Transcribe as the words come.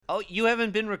Oh, you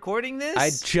haven't been recording this? I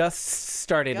just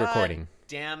started recording.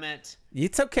 Damn it.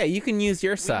 It's okay. You can use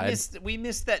your side. We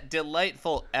missed that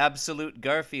delightful absolute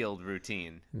Garfield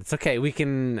routine. It's okay. We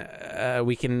can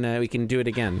do it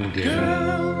again.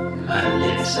 Girl, my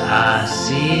lips are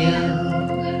sealed.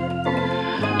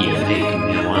 You make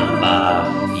me want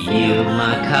barf. Yield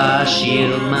my car,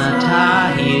 shield my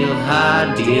tie, heel,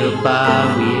 high deal,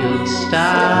 bar wheel,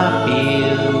 stop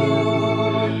you.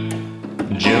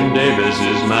 Jim Davis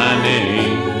is my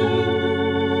name.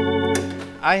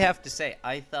 I have to say,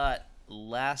 I thought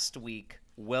last week,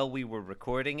 while we were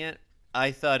recording it, I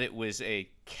thought it was a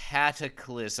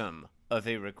cataclysm of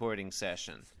a recording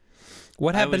session.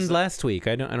 What happened last week?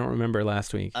 I don't remember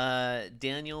last week.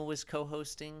 Daniel was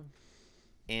co-hosting,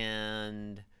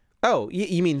 and oh,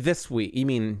 you mean this week? You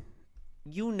mean?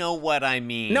 You know what I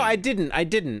mean? No, I didn't. I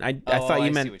thought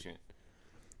you meant. See what you mean.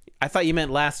 I thought you meant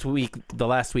last week, the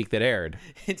last week that aired.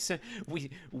 It's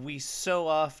we so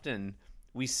often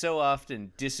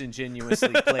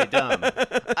disingenuously play dumb.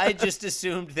 I just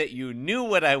assumed that you knew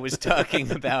what I was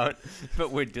talking about, but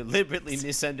were deliberately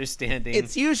misunderstanding.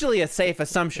 It's usually a safe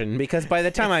assumption because by the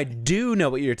time I do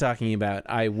know what you're talking about,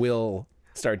 I will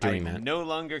start doing that. I no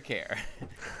longer care.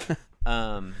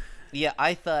 Yeah,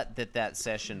 I thought that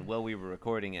session, while we were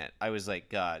recording it, I was like,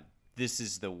 God, this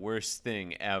is the worst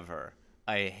thing ever.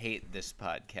 I hate this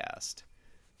podcast.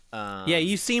 Yeah,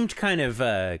 you seemed kind of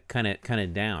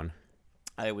down.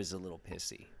 I was a little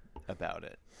pissy about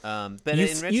it. But you, in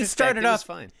retrospect, you started it was off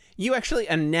fine. You actually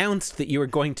announced that you were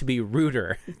going to be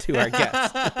ruder to our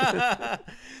guests.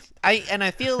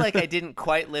 I feel like I didn't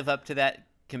quite live up to that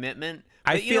commitment.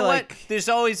 But I you feel know like what? There's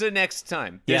always a next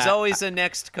time. There's always a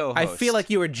next co-host. I feel like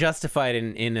you were justified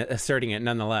in asserting it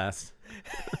nonetheless.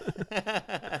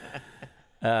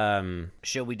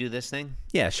 Shall we do this thing?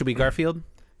 Yeah, should we Garfield?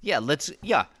 Yeah,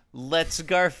 let's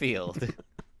Garfield.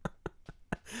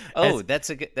 Oh,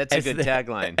 that's a good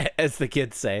tagline. As the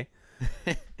kids say.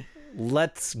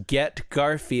 Let's get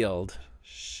Garfield.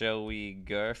 Shall we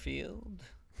Garfield?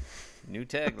 New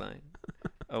tagline.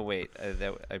 Oh wait, I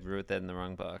wrote that in the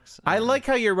wrong box. I like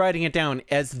how you're writing it down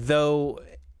as though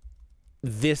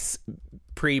this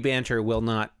pre-banter will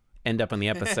not end up on the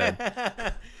episode.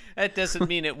 That doesn't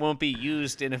mean it won't be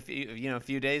used in a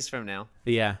few days from now.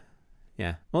 Yeah.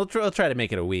 We'll try to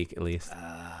make it a week at least. All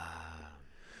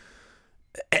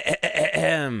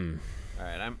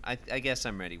right, I guess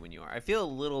I'm ready when you are. I feel a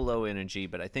little low energy,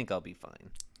 but I think I'll be fine.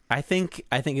 I think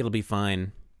it'll be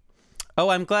fine. Oh,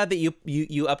 I'm glad that you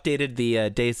updated the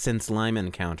days since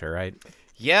Lyman counter, right?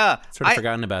 Yeah, sort of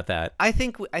forgotten about that. I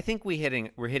think we're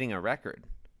hitting a record.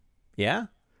 Yeah,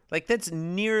 like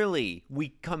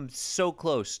we come so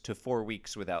close to 4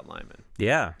 weeks without Lyman.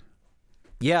 Yeah.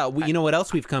 You know what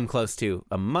else we've come close to?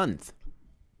 A month.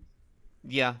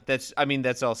 Yeah, that's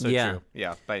also true.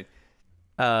 Yeah, but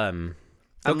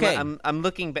okay. I'm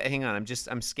looking back. Hang on,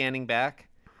 I'm scanning back,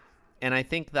 and I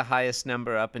think the highest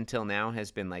number up until now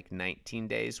has been like 19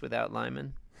 days without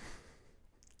Lyman.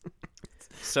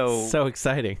 So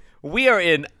exciting. We are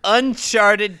in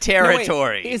uncharted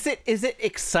territory. No, wait. Is it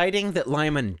exciting that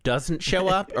Lyman doesn't show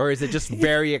up, or is it just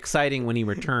very exciting when he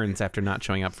returns after not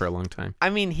showing up for a long time?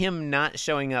 I mean, him not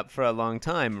showing up for a long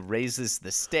time raises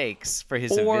the stakes for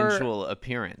his eventual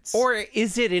appearance. Or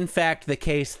is it in fact the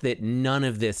case that none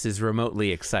of this is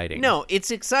remotely exciting? No,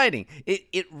 it's exciting.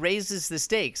 It raises the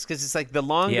stakes because it's like the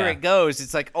longer it goes,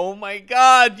 it's like, oh my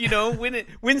God,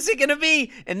 when's it gonna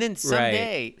be? And then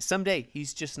someday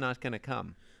he's just not gonna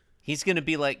come. He's going to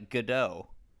be like Godot.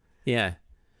 Yeah.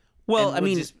 Well,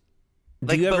 we'll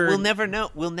we'll never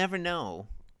know. We'll never know.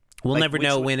 We'll never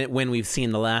know when we've seen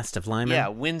the last of Lyman. Yeah,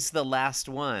 when's the last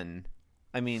one?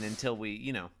 I mean, until we,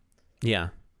 Yeah.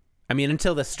 I mean,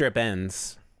 until the strip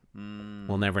ends,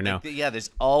 we'll never know.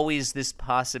 There's always this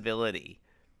possibility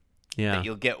that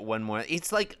you'll get one more.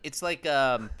 It's like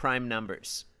prime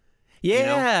numbers.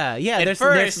 Yeah, yeah.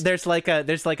 There's like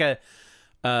a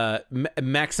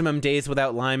maximum days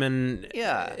without Lyman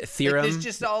theorem. It's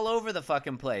just all over the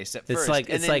fucking place at first.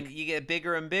 And then you get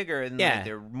bigger and bigger, and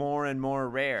they're more and more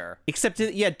rare. Except,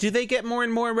 do they get more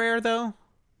and more rare, though?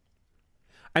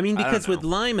 I mean, because with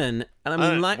Lyman...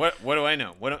 what do I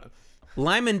know?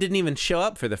 Lyman didn't even show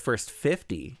up for the first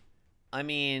 50. I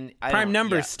mean... Prime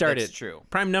numbers start at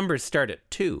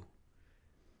 2.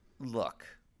 Look,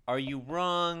 are you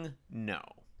wrong? No.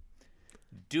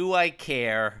 Do I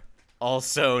care?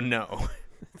 Also, no.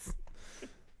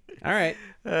 All right.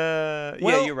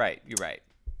 You're right.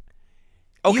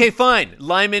 Okay, fine.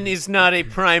 Lyman is not a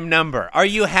prime number. Are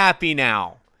you happy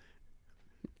now?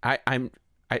 I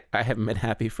haven't been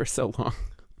happy for so long.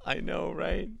 I know,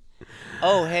 right?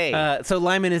 Oh, hey. So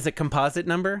Lyman is a composite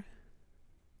number?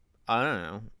 I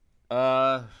don't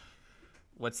know.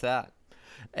 What's that?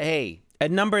 Hey. A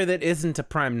number that isn't a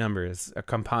prime number is a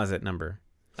composite number.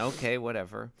 Okay,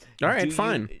 whatever. All right,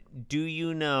 fine. Do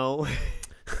you know...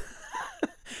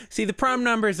 See, the prime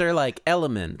numbers are like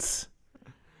elements.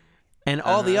 And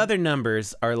all the other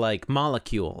numbers are like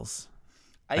molecules.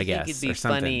 I guess, think it'd be or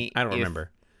something. funny. I don't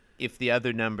remember. If the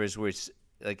other numbers were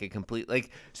like a complete,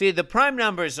 see, the prime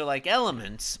numbers are like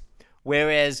elements,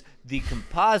 whereas the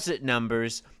composite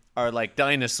numbers are like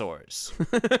dinosaurs.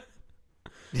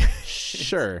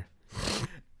 Sure.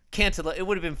 Cantaloupe. It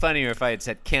would have been funnier if I had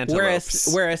said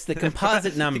cantaloupes. Whereas the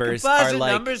composite numbers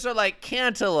are like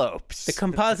cantaloupes. The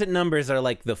composite numbers are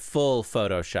like the full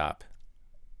Photoshop.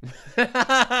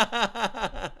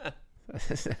 That's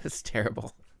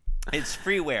terrible. It's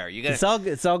freeware. You got.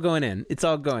 It's all going in. It's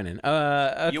all going in.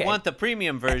 Okay. You want the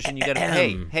premium version? You got to.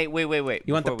 Hey, wait.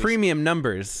 You want the premium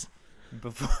numbers?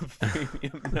 Before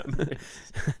premium numbers.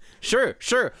 Sure.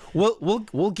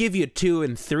 We'll give you 2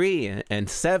 and 3 and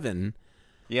 7.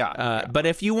 Yeah. But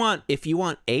if you want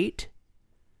 8,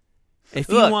 if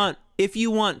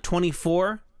you want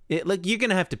 24, you're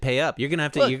gonna have to pay up. You're gonna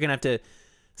have to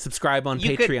subscribe on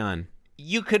Patreon.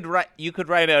 You could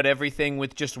write out everything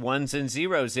with just ones and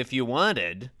zeros if you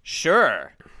wanted.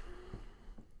 Sure.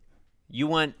 You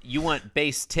want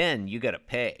base 10, you got to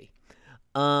pay.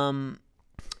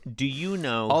 Do you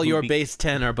know all your base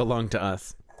 10 are belong to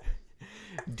us?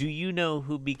 Do you know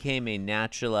who became a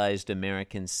naturalized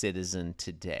American citizen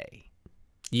today?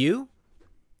 You?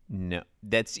 No.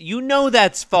 That's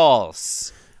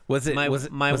false. Was it my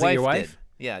wife? It your wife?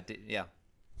 Did. Yeah.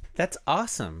 That's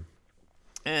awesome.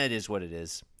 It is what it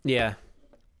is. Yeah.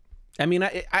 I mean,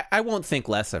 I won't think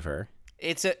less of her.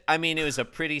 It was a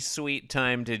pretty sweet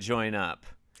time to join up.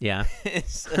 Yeah.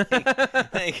 It's welcome.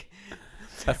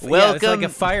 Yeah, it's like a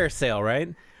fire sale,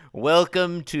 right?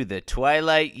 Welcome to the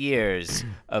twilight years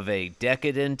of a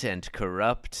decadent and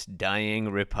corrupt dying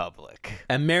republic.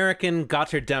 American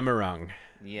Götterdämmerung.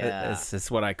 Yeah. That's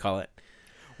what I call it.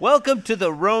 Welcome to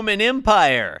the Roman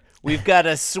Empire. We've got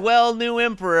a swell new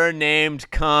emperor named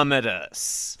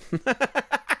Commodus. I'm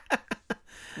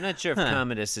not sure if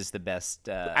Commodus is the best.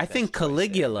 I think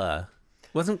Caligula.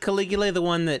 Wasn't Caligula the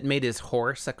one that made his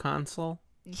horse a consul?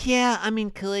 Yeah, I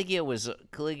mean Caligula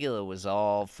was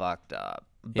all fucked up.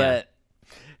 But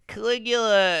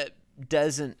Caligula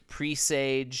doesn't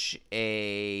presage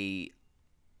a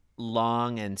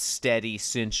long and steady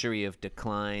century of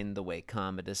decline the way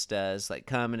Commodus does. Like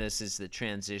Commodus is the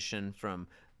transition from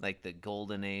like the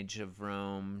golden age of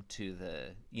Rome to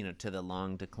the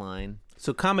long decline.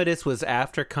 So Commodus was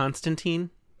after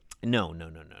Constantine? No.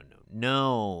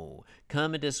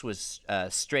 Commodus was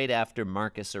straight after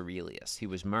Marcus Aurelius. He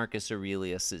was Marcus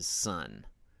Aurelius's son.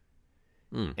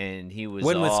 And he was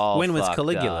when was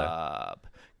Caligula? Up.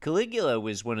 Caligula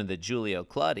was one of the Julio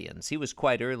Claudians. He was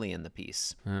quite early in the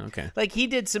piece. Okay. Like he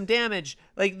did some damage.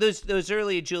 Like those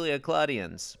early Julio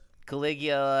Claudians,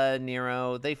 Caligula,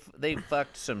 Nero, they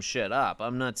fucked some shit up.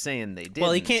 I'm not saying they didn't.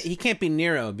 Well, he can't be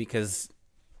Nero because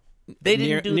they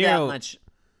didn't do Nero, that much.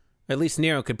 At least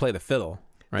Nero could play the fiddle,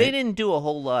 right? They didn't do a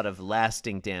whole lot of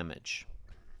lasting damage.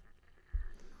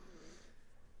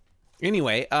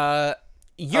 Anyway,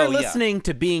 you're listening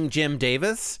to Being Jim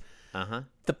Davis,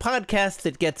 the podcast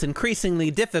that gets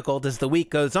increasingly difficult as the week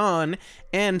goes on,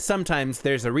 and sometimes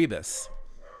there's a rebus.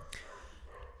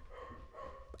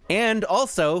 And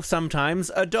also, sometimes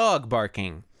a dog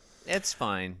barking. It's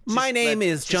fine. My name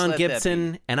is John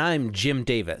Gibson, and I'm Jim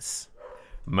Davis.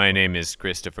 My name is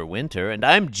Christopher Winter, and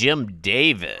I'm Jim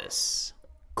Davis.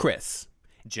 Chris.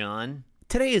 John.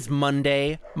 Today is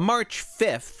Monday, March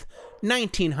 5th,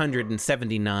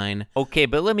 1979. Okay,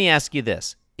 but let me ask you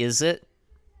this. Is it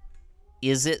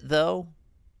though?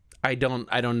 I don't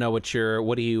know what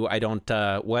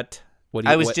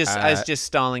I was just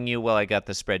stalling you while I got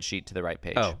the spreadsheet to the right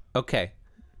page. Oh, okay.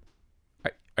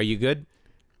 Are you good?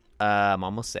 I'm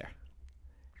almost there.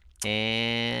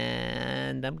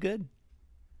 And I'm good.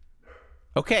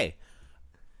 Okay.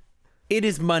 It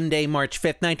is Monday, March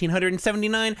 5th,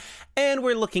 1979, and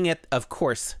we're looking at, of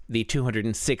course, the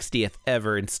 260th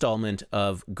ever installment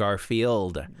of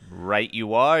Garfield. Right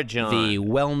you are, John. The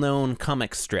well-known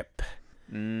comic strip.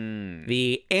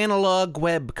 The analog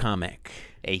web comic.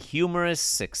 A humorous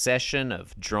succession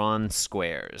of drawn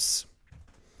squares.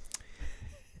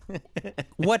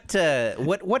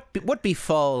 What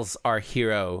befalls our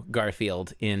hero,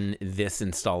 Garfield, in this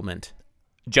installment?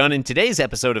 John, in today's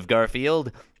episode of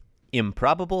Garfield,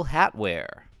 improbable hat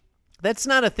wear. That's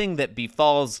not a thing that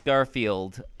befalls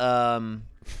Garfield,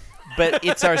 but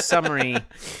it's our summary.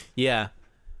 Yeah.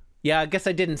 Yeah, I guess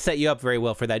I didn't set you up very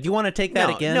well for that. Do you want to take that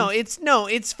again? No,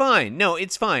 it's fine. No,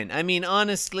 it's fine. I mean,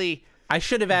 honestly, I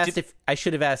should have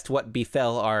asked what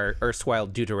befell our erstwhile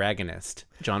deuteragonist,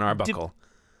 John Arbuckle.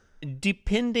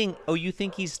 Depending, you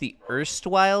think he's the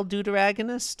erstwhile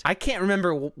deuteragonist? I can't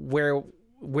remember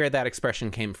where that expression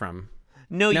came from.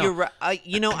 No, you're right.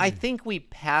 I think we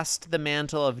passed the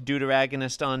mantle of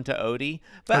deuteragonist on to Odie,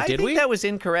 but I think that was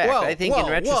incorrect. I think in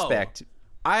retrospect,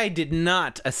 I did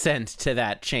not assent to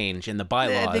that change in the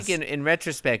bylaws. I think in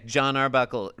retrospect, John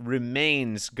Arbuckle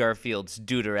remains Garfield's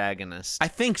deuteragonist. I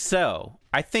think so.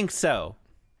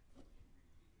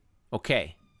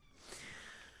 Okay.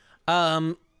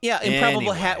 Yeah,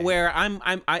 Improbable Hatware.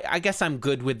 I guess I'm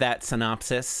good with that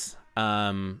synopsis.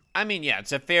 I mean, yeah,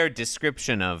 it's a fair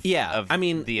description of the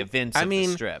events of the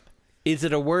strip. Is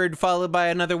it a word followed by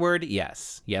another word?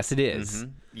 Yes, it is.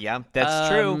 Mm-hmm. Yeah, that's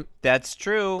true. That's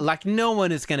true. Like no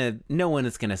one is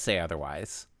gonna say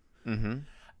otherwise.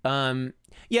 Mm-hmm.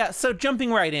 Yeah. So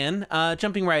jumping right in,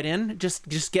 just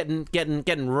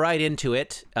getting right into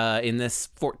it in this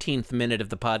 14th minute of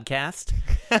the podcast.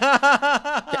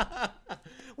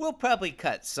 We'll probably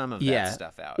cut some of that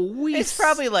stuff out. It's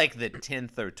probably like the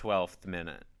 10th or 12th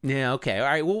minute. Yeah, okay. All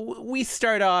right. Well, we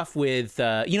start off with,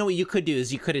 you know what you could do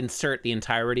is you could insert the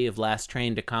entirety of Last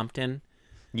Train to Compton.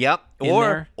 Yep.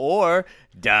 Or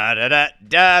da da da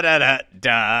da da da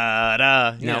da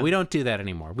da. No, we don't do that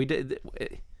anymore. We did.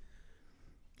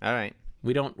 All right.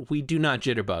 We do not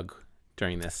jitterbug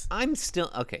during this. I'm still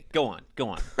okay. Go on.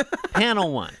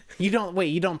 Panel 1. You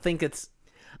don't think it's?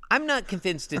 I'm not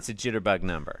convinced it's a jitterbug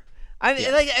number. Like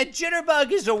a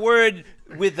jitterbug is a word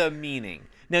with a meaning.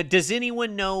 Now, does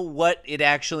anyone know what it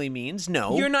actually means?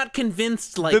 No. You're not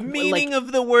convinced, like... The meaning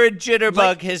of the word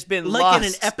jitterbug has been lost in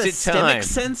an epistemic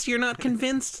sense, you're not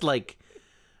convinced? Like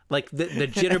the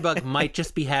jitterbug might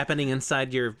just be happening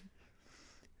inside your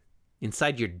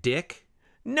dick?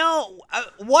 No.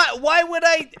 Why would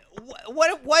I...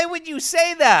 Why would you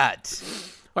say that?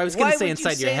 Well, I was going to say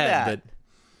inside your head, but...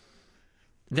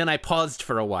 Then I paused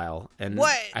for a while, and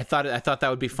I thought that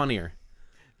would be funnier.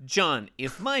 John,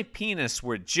 if my penis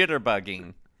were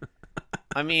jitterbugging,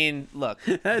 I mean, look,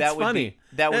 that would be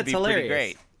hilarious. Pretty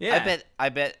great. Yeah. I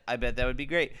bet that would be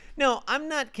great. No, I'm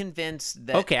not convinced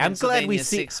that. Okay, I'm glad we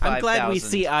see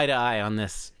eye to eye on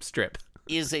this strip.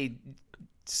 Is a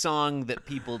song that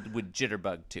people would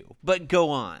jitterbug to. But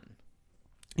go on.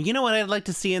 You know what I'd like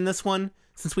to see in this one,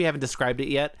 since we haven't described it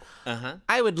yet?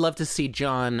 I would love to see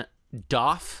John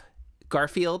doff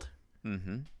Garfield.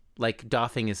 Mm-hmm. Like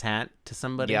doffing his hat to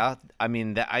somebody. Yeah, I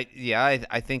mean, I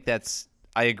think that's.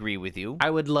 I agree with you. I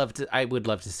would love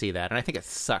to see that, and I think it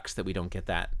sucks that we don't get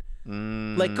that.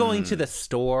 Like going to the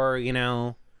store, you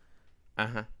know.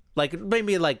 Like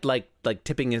maybe like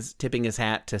tipping his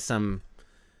hat to some,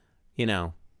 you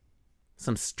know,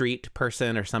 some street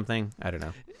person or something. I don't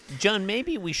know. John,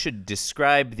 maybe we should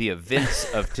describe the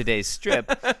events of today's strip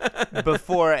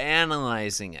before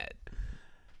analyzing it.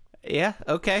 Yeah.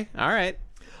 Okay. All right.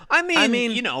 I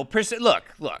mean, you know, look.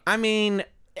 I mean,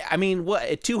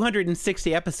 what?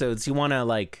 260 episodes. You want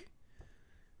to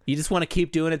you just want to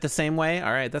keep doing it the same way?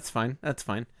 All right, that's fine.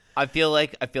 I feel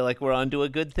like we're onto a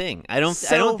good thing. I don't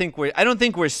think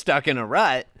we're stuck in a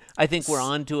rut. I think we're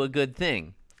onto a good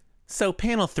thing. So,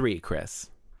 panel 3, Chris.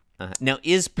 Now,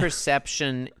 is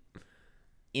perception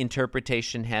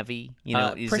interpretation heavy? You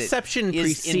know, perception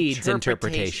precedes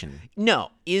interpretation.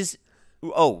 No,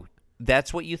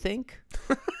 that's what you think?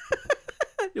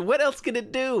 What else can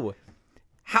it do?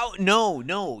 How?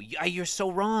 No, you're so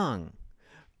wrong.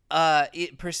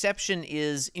 Perception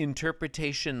is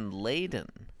interpretation laden.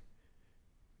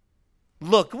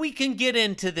 Look, we can get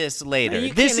into this later.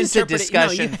 This is a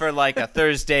discussion for like a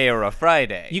Thursday or a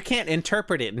Friday. You can't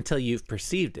interpret it until you've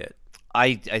perceived it.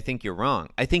 I think you're wrong.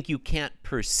 I think you can't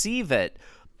perceive it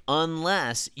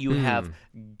unless you have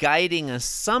guiding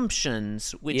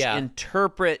assumptions which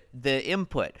interpret the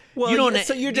input. Well, you don't.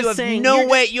 So you're just you have saying no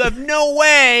way. You have no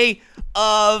way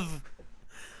of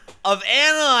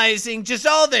analyzing just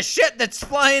all the shit that's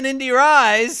flying into your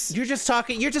eyes. You're just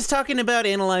talking about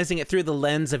analyzing it through the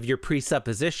lens of your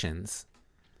presuppositions.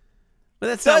 But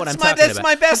that's not what I'm talking about. That's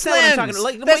my best lens.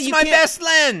 That's my best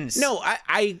lens. No,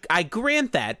 I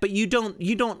grant that, but you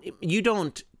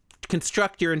don't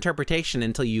construct your interpretation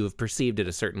until you have perceived it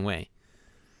a certain way.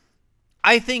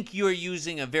 I think you're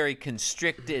using a very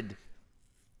constricted.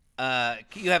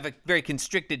 You have a very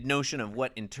constricted notion of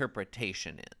what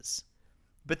interpretation is.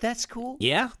 But that's cool.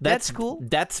 Yeah, that's cool.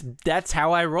 That's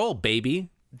how I roll, baby.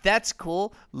 That's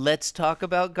cool. Let's talk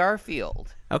about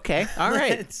Garfield. Okay, all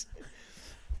right.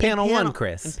 Panel 1,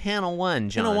 Chris. In panel 1,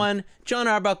 John. Panel 1, John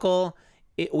Arbuckle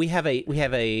we have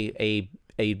a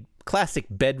classic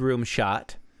bedroom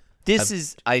shot.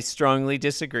 I strongly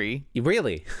disagree.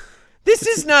 Really? This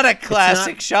is not a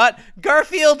classic shot.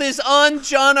 Garfield is on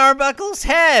Jon Arbuckle's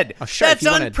head. Oh, sure, that's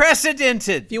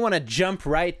unprecedented. If you want to jump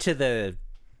right to the...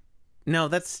 No,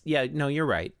 you're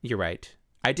right. You're right.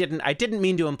 I didn't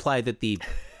mean to imply that the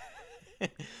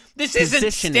This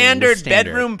isn't standard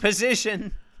bedroom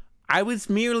position. I was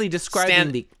merely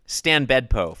describing Stan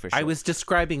Bedpo, for sure. I was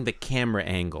describing the camera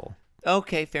angle.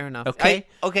 Okay, fair enough. Okay.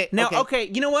 Okay.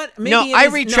 You know what? I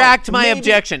retract my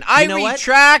objection. I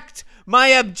retract my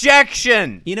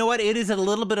objection. You know what? It is a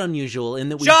little bit unusual in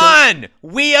that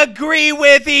we agree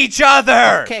with each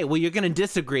other. Okay, well, you're going to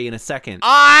disagree in a second.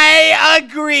 I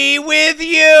agree with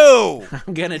you.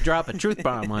 I'm going to drop a truth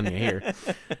bomb on you here.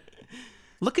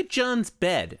 Look at John's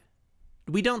bed.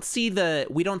 We don't see the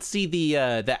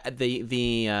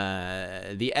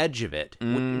edge of it.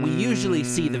 We usually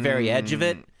see the very edge of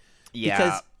it. Yeah.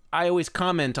 Because I always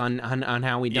comment on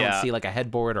how we don't see like a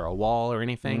headboard or a wall or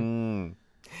anything.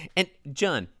 And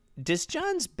John, does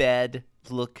John's bed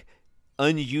look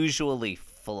unusually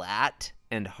flat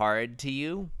and hard to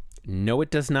you? No, it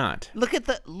does not. Look at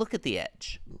the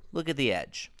edge. Look at the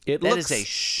edge. That is a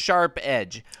sharp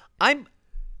edge.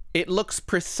 It looks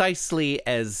precisely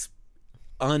as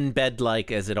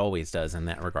unbed-like as it always does in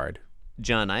that regard.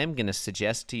 John, I am going to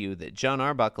suggest to you that Jon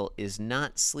Arbuckle is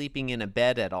not sleeping in a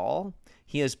bed at all.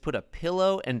 He has put a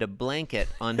pillow and a blanket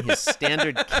on his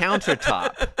standard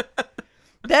countertop.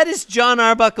 That is Jon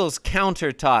Arbuckle's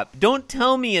countertop. Don't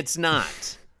tell me it's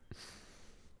not.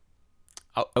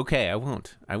 Oh, okay, I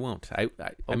won't. I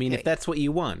mean, if that's what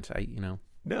you want,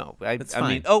 No, that's I fine.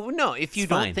 mean, oh no, if you It's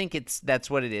don't fine. think that's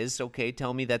what it is, okay,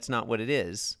 tell me that's not what it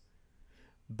is.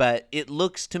 But it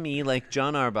looks to me like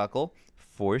Jon Arbuckle,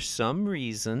 for some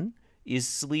reason, is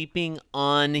sleeping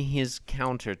on his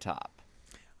countertop.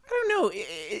 I don't know.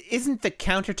 Isn't the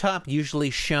countertop usually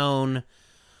shown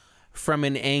from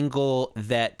an angle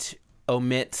that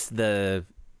omits the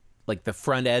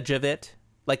front edge of it?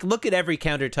 Like, look at every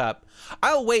countertop.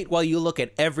 I'll wait while you look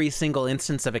at every single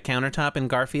instance of a countertop in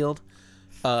Garfield.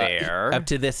 Fair. Up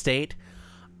to this date.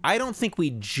 I don't think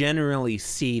we generally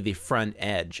see the front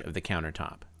edge of the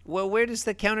countertop. Well, where does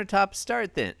the countertop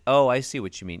start then? Oh, I see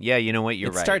what you mean. Yeah, you know what? You're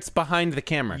right. It starts behind the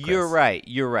camera, Chris. You're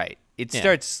right. It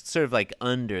starts sort of like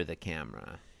under the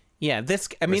camera. Yeah, if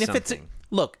it's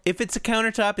a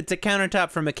countertop, it's a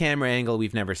countertop from a camera angle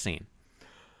we've never seen.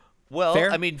 Well,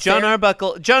 Fair? I mean,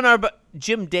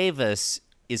 Jim Davis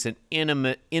is an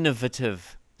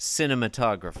innovative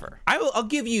cinematographer. I'll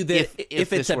give you that.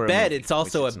 If it's a bed, it's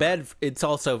also a bed. Not. It's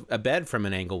also a bed from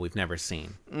an angle we've never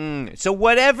seen. So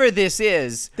whatever this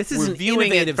is we're an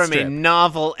viewing it from strip. a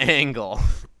novel angle.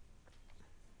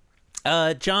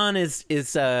 John is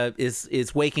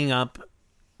waking up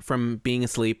from being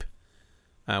asleep,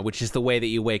 which is the way that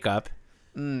you wake up.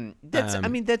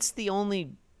 That's the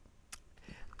only.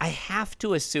 I have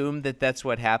to assume that that's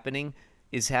what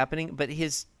is happening, but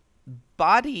his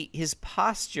body, his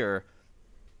posture,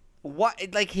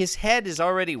 his head is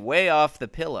already way off the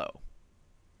pillow.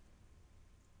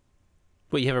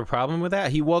 Well, you have a problem with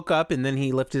that? He woke up and then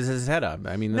he lifted his head up.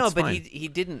 I mean, that's fine. He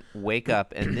didn't wake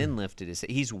up and then lifted his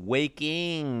head. He's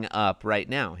waking up right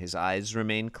now. His eyes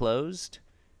remain closed.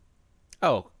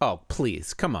 Oh,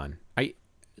 please, come on.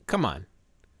 Come on.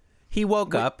 He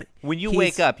woke up. When you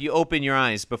wake up, you open your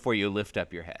eyes before you lift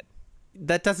up your head.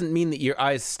 That doesn't mean that your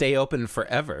eyes stay open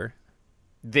forever.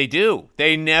 They do.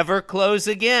 They never close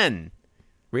again.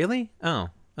 Really? Oh,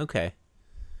 okay.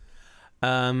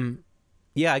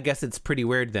 Yeah, I guess it's pretty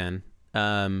weird then.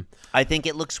 I think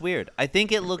it looks weird. I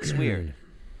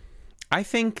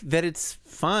think that it's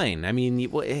fine. I mean, he's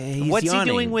What's yawning. he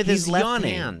doing with He's his left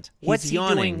yawning. hand? He's What's he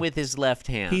yawning. doing with his left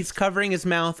hand? He's covering his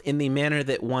mouth in the manner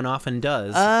that one often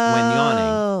does when yawning.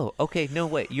 Oh, okay. No,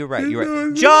 wait. You're right.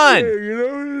 John!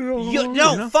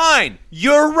 No, fine.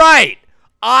 You're right.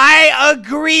 I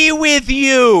agree with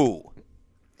you.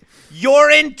 Your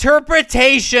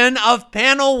interpretation of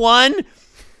panel 1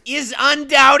 is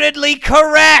undoubtedly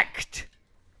correct.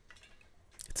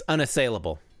 It's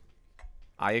unassailable.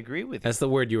 I agree with you. That's the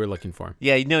word you were looking for.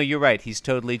 Yeah, no, you're right. He's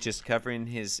totally just covering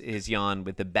his yawn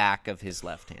with the back of his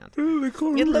left hand.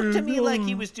 It looked to me like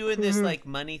he was doing this like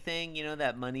money thing,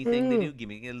 that money thing they do. Give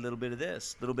me a little bit of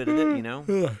this, a little bit of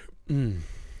that,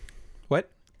 What?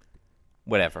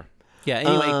 Whatever. Yeah,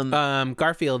 anyway,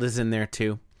 Garfield is in there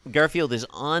too. Garfield is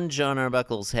on Jon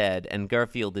Arbuckle's head, and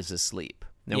Garfield is asleep.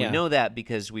 Now, we know that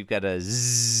because we've got a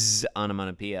zzz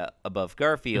onomatopoeia above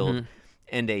Garfield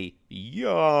and a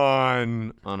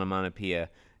yawn onomatopoeia.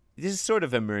 This is sort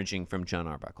of emerging from Jon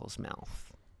Arbuckle's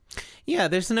mouth. Yeah,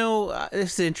 there's no.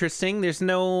 This is interesting. There's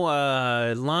no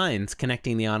lines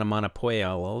connecting the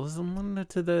onomatopoeias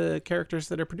to the characters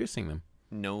that are producing them.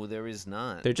 No, there is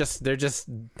not. They're just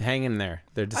hanging there.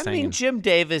 They're just I hanging. mean, Jim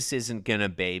Davis isn't gonna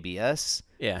baby us.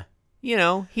 Yeah. You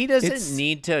know, he doesn't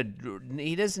need to.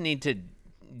 He doesn't need to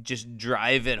just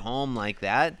drive it home like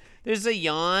that. There's a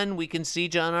yawn. We can see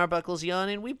John Arbuckle's yawn,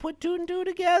 and we put two and two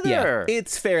together. Yeah,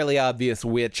 it's fairly obvious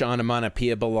which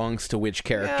onomatopoeia belongs to which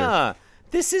character. Yeah.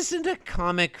 This isn't a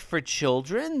comic for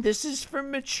children. This is for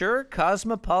mature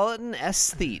cosmopolitan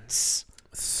aesthetes.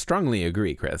 Strongly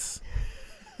agree, Chris.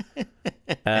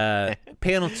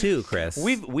 Panel 2, Chris.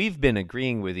 We've been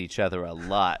agreeing with each other a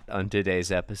lot on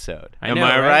today's episode. Am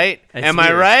I right? Am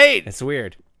I right? It's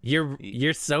weird.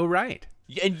 You're so right.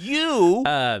 And you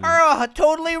are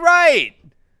totally right.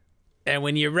 And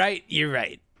when you're right, you're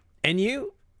right. And you're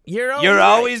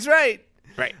always right.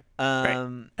 Right.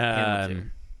 Panel 2.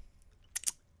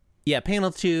 Yeah,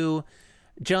 panel 2.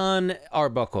 John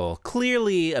Arbuckle,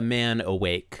 clearly a man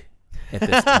awake at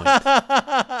this point.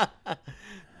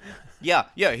 Yeah,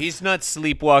 he's not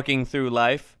sleepwalking through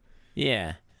life.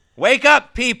 Yeah. Wake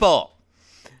up, people.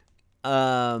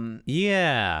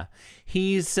 Yeah.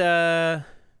 He's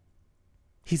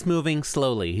moving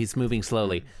slowly. He's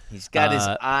got his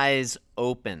eyes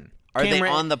open. Are they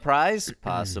on the prize?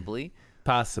 Possibly.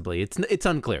 Possibly. It's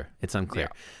unclear.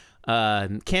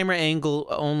 Camera angle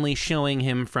only showing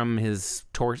him from his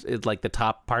torso, like the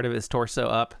top part of his torso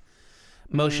up.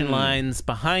 Motion lines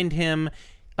behind him.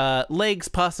 Legs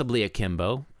possibly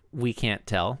akimbo. We can't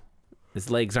tell. His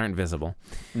legs aren't visible.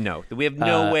 No, we have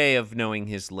no way of knowing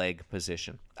his leg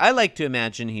position. I like to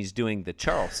imagine he's doing the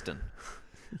Charleston.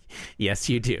 Yes,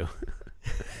 you do.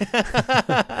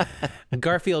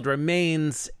 Garfield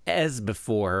remains as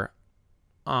before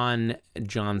on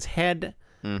John's head,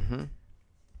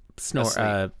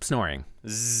 snoring.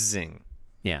 Zing.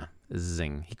 Yeah,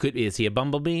 zing. Is he a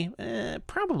bumblebee?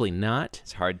 Probably not.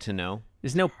 It's hard to know.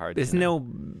 There's no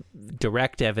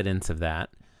direct evidence of that.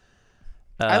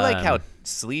 I like how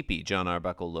sleepy John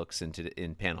Arbuckle looks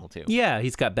in panel 2. Yeah,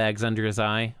 he's got bags under his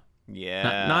eye.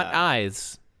 Yeah. Not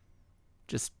eyes.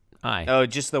 Just eye. Oh,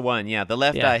 just the one. Yeah, the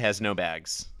left eye has no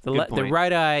bags. The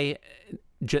right eye,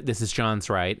 this is John's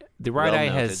right. The right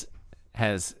eye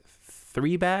has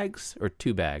 3 bags or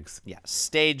 2 bags? Yeah,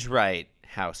 stage right,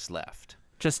 house left.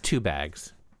 Just 2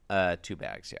 bags. 2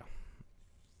 bags,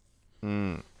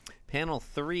 yeah. Panel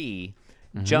 3,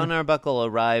 John Arbuckle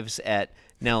arrives at,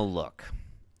 now look,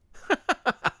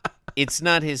 it's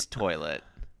not his toilet.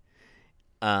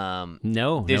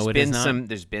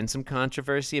 There's been some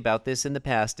controversy about this in the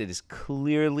past. It is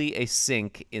clearly a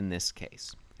sink in this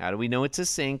case. How do we know it's a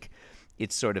sink?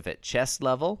 It's sort of at chest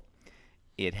level.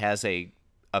 It has a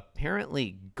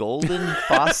apparently golden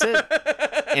faucet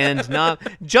and knob.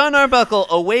 John Arbuckle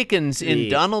awakens in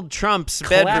Donald Trump's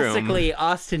bedroom. Classically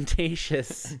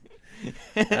ostentatious.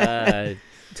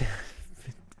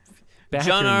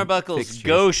 John Arbuckle's fixtures.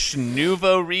 Gauche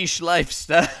Nouveau Riche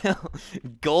lifestyle,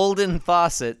 golden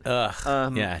faucet.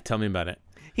 Yeah, tell me about it.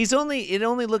 It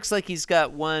only looks like he's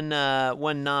got one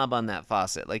knob on that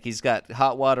faucet, like he's got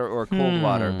hot water or cold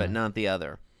water, but not the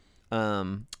other.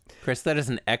 Chris, that is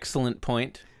an excellent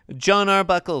point. John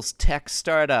Arbuckle's tech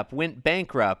startup went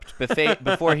bankrupt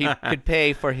before he could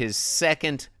pay for his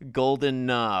second golden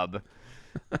knob.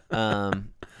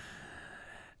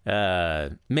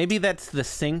 Maybe that's the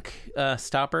sink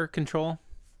stopper control.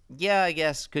 Yeah, I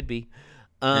guess could be.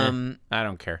 I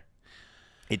don't care.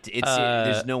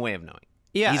 There's no way of knowing.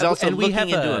 Yeah, he's also looking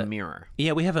into a mirror.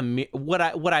 Yeah, we have what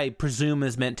I presume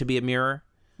is meant to be a mirror.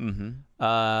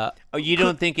 Mm-hmm. You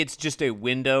don't think it's just a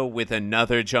window with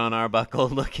another John Arbuckle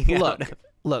looking out?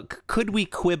 Look. Could we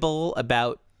quibble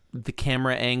about the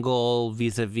camera angle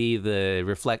vis-a-vis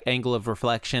the angle of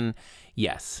reflection?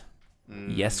 Yes.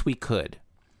 Yes, we could.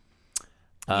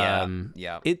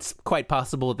 Yeah. It's quite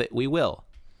possible that we will.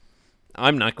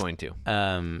 I'm not going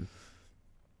to.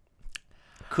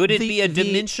 Could it be a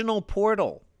dimensional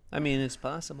portal? I mean, it's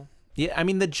possible. Yeah, I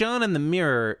mean, the John in the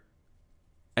mirror,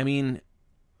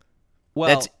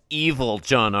 that's evil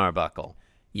John Arbuckle.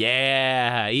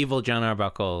 Yeah, evil John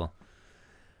Arbuckle.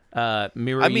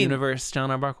 Mirror universe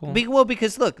John Arbuckle?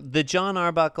 Because look, the John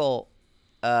Arbuckle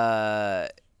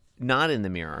not in the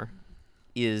mirror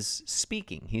is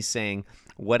speaking. He's saying,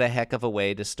 what a heck of a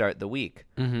way to start the week.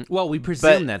 Mm-hmm. Well, we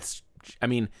presume it's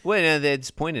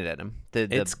pointed at him.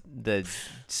 The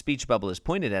speech bubble is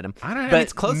pointed at him. I don't know.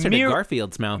 It's closer to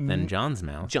Garfield's mouth than John's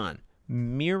mouth.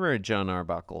 Mirror John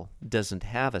Arbuckle doesn't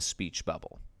have a speech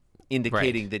bubble,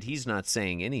 indicating that he's not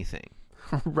saying anything.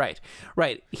 Right.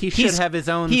 He should have his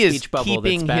own he speech is bubble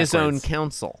keeping that's his own backwards.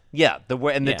 counsel. Yeah, the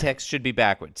Yeah. text should be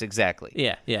backwards. Exactly.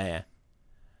 Yeah.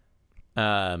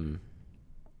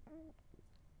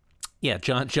 Yeah,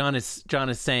 John is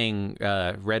saying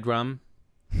red rum.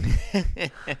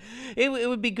 It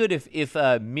would be good if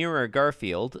Mirror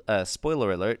Garfield,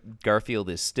 spoiler alert, Garfield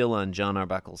is still on John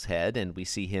Arbuckle's head, and we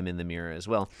see him in the mirror as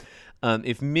well.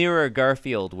 If Mirror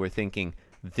Garfield were thinking,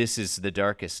 this is the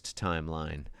darkest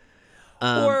timeline.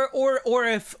 Or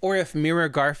if Mirror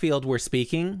Garfield were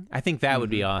speaking, I think that would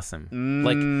be awesome.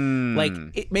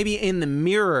 Maybe in the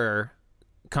mirror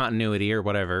continuity or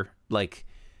whatever, like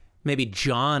maybe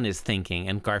John is thinking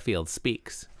and Garfield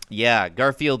speaks. Yeah,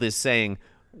 Garfield is saying,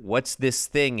 what's this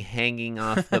thing hanging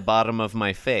off the bottom of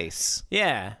my face?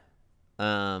 Yeah.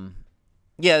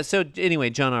 Yeah, so anyway,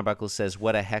 John Arbuckle says,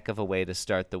 what a heck of a way to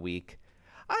start the week.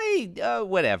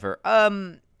 Whatever.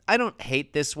 I don't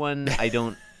hate this one. I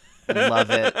don't love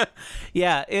it.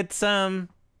 Yeah, it's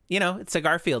it's a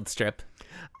Garfield strip.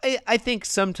 I think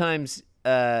sometimes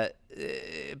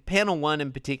panel 1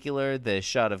 in particular, the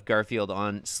shot of Garfield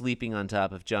sleeping on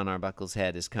top of John Arbuckle's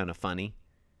head is kind of funny.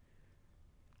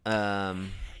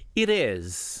 It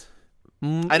is.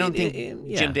 I don't think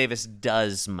Jim Davis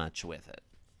does much with it.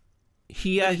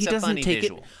 He doesn't take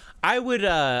visual. it. I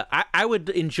would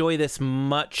enjoy this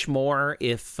much more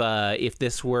if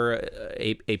this were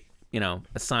a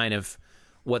sign of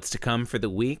what's to come for the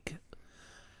week.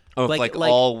 Oh, like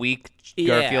all week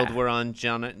Garfield were on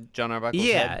John Arbuckle's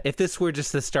head? Yeah, if this were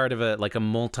just the start of a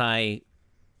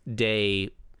multi-day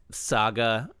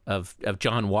saga of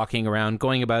John walking around,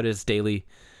 going about his daily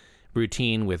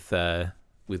routine with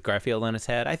Garfield on his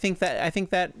head, I think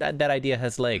that idea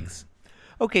has legs.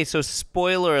 Okay, so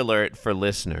spoiler alert for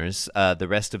listeners, the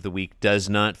rest of the week does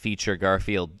not feature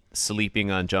Garfield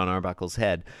sleeping on John Arbuckle's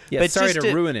head. Yeah, but sorry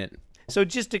to ruin it. So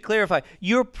just to clarify,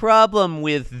 your problem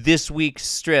with this week's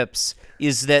strips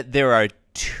is that there are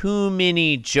too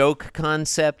many joke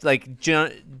concepts. Like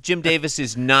Jim Davis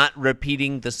is not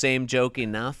repeating the same joke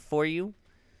enough for you?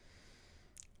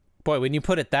 Boy, when you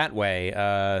put it that way,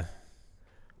 I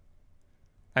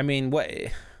mean, what?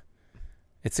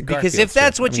 It's a Garfield because if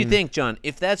that's strip. what you think, John,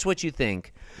 if that's what you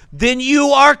think, then you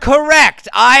are correct.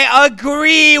 I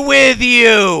agree with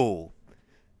you.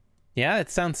 Yeah, it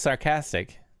sounds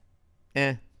sarcastic.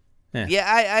 Yeah,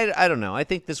 I don't know. I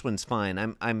think this one's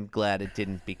fine. I'm glad it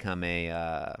didn't become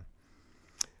a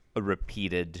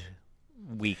repeated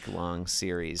week-long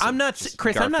series. I'm not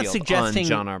suggesting on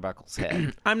John Arbuckle's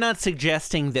head. I'm not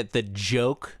suggesting that the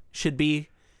joke should be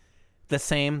the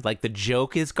same. Like the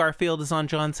joke is Garfield is on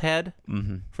John's head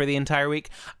for the entire week.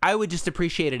 I would just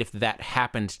appreciate it if that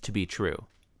happened to be true.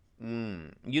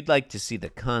 You'd like to see the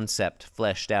concept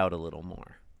fleshed out a little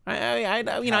more.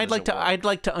 I'd like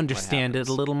to understand it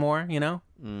a little more. Really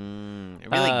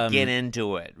get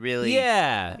into it. Really,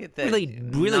 really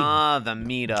gnaw the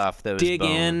meat off those dig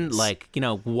bones.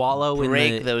 in, wallow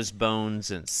break those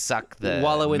bones and suck the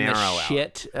wallow in marrow the out.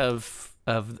 shit of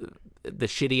the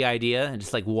shitty idea, and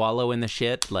just wallow in the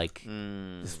shit, just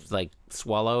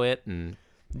swallow it. And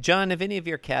John, have any of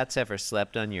your cats ever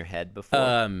slept on your head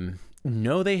before?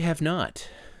 No, they have not.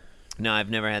 No, I've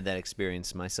never had that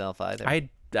experience myself either.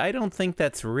 I don't think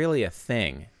that's really a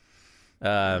thing.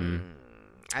 I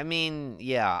mean,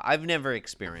 yeah, I've never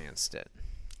experienced it.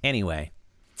 Anyway,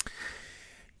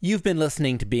 you've been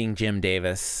listening to Being Jim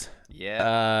Davis.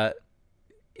 Yeah.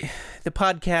 The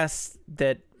podcast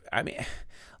that,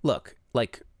 look,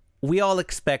 we all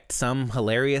expect some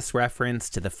hilarious reference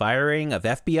to the firing of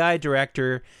FBI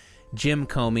Director Jim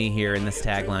Comey here in this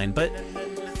tagline, but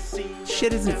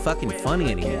shit isn't fucking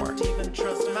funny anymore.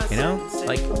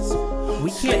 We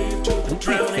can't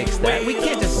fix that. We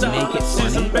can't just make it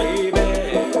funny.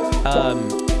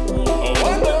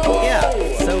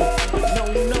 So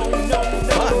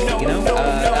fuck, you can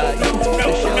support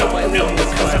the show by leaving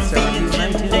us a 5-star review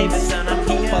on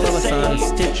iTunes. Follow us on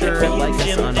Stitcher, like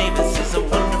us on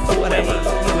whatever,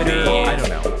 Twitter, I don't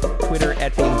know. Twitter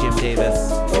at Being Jim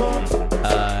Davis.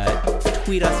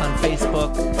 Tweet us on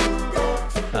Facebook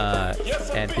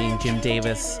at Being Jim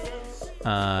Davis.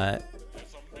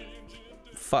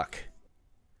 Fuck.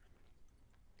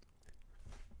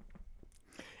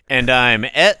 And I'm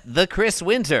at the Chris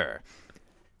Winter.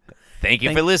 Thank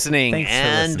you for listening,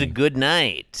 and good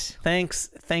night. Thanks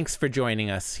for joining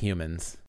us, humans.